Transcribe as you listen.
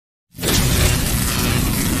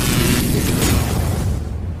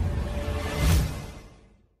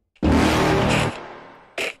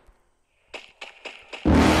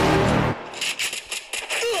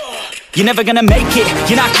You're never gonna make it,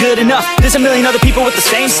 you're not good enough. There's a million other people with the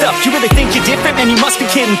same stuff. You really think you're different? Man, you must be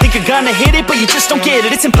kidding. Think you're gonna hit it, but you just don't get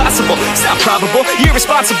it. It's impossible, it's not probable, you're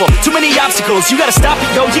irresponsible. Too many obstacles, you gotta stop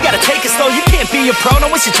it, yo. You gotta take it slow, you can't be a pro.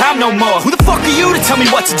 Don't waste your time no more. Who the fuck are you to tell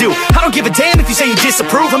me what to do? I don't give a damn if you say you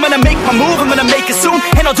disapprove. I'm gonna make my move, I'm gonna make it soon.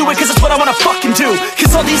 And I'll do it cause it's what I wanna fucking do.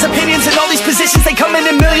 Cause all these opinions and all these positions, they come in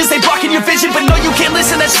millions, they blocking your vision. But no, you can't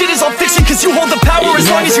listen, that shit is all fiction. Cause you hold the power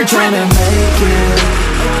as long as you're dreaming.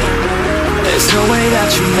 There's no way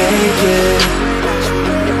that you make it.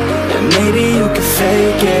 And maybe you can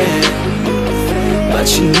fake it, but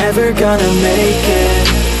you're never gonna make it.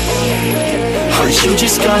 Are you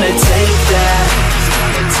just gonna take that?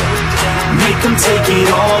 Make them take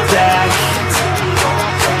it all back.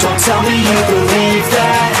 Don't tell me you believe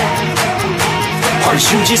that. Are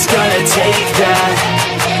you just gonna take that?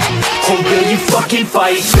 Or will you fucking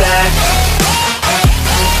fight back?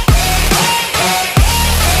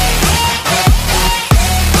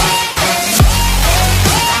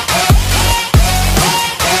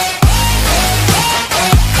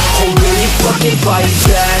 Fucking fight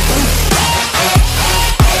back.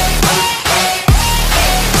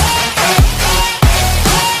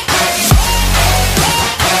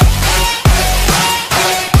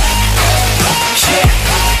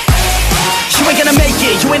 You ain't gonna make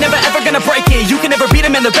it, you ain't never ever gonna break it. You can never beat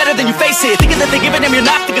them and they're better than you face it. Thinking that they give a damn, you're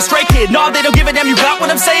not, think a straight kid. No, they don't give a damn, you got what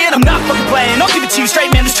I'm saying? I'm not fucking playing, I'll give it to you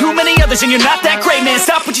straight, man. There's too many others and you're not that great, man.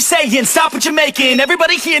 Stop what you're saying, stop what you're making.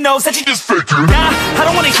 Everybody here knows that you just faking. Nah, I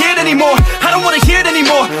don't wanna hear it anymore, I don't wanna hear it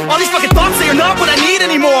anymore. All these fucking thoughts, they are not what I need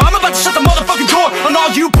anymore. I'm about to shut the motherfucking door on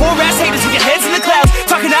all you poor ass haters with your heads in the clouds,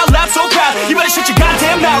 talking out loud so proud. You better shut your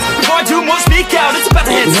goddamn mouth before I do more speak out. It's about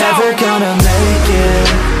to head south. Never gonna make it.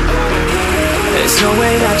 There's no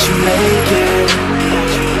way that you make it.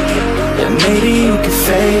 And maybe you can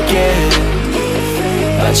fake it,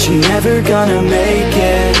 but you're never gonna make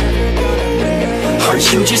it. Are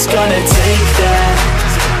you just gonna take that?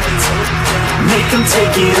 Make them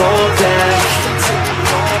take it all back.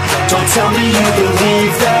 Don't tell me you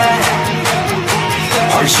believe that.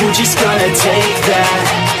 Are you just gonna take that?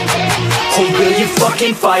 Or will you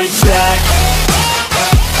fucking fight back?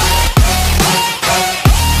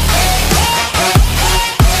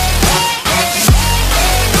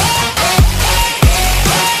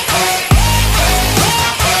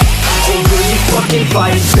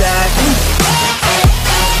 Fight back.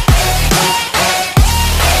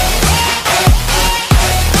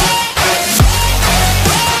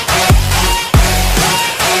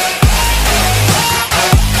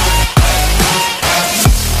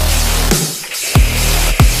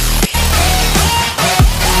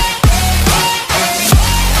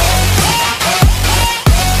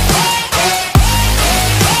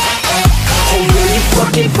 Oh, will you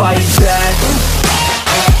fucking fight back?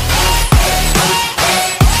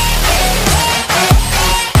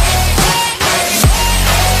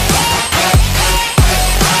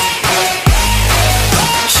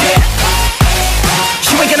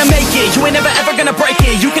 You ain't never ever gonna break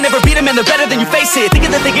it. You can never beat them and they're better than you face it. Thinking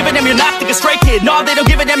that they give a damn, you're not, think a straight kid. No, they don't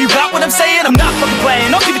give a damn, you got what I'm saying? I'm not fucking playing,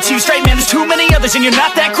 I'll give it to you straight, man. There's too many others and you're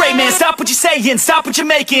not that great, man. Stop what you're saying, stop what you're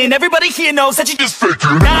making. Everybody here knows that you just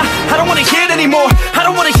faking. Nah, I don't wanna hear it anymore, I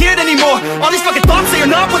don't wanna hear it anymore. All these fucking thoughts, they are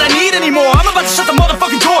not what I need anymore. I'm about to shut the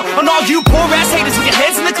motherfucking door on all you poor ass haters with your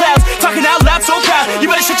heads in the clouds, talking out loud so proud.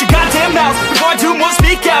 You better shut your goddamn mouth before I do more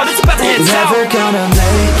speak out. It's about to head south. Never gonna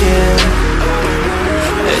make it.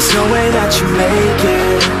 There's no way that you make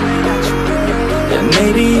it. And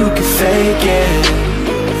maybe you can fake it,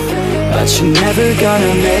 but you're never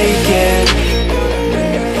gonna make it.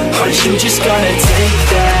 Are you just gonna take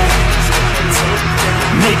that?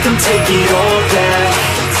 Make them take it all back.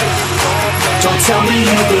 Don't tell me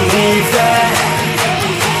you believe that.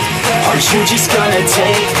 Are you just gonna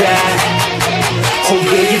take that? Or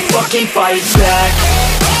will you fucking fight back?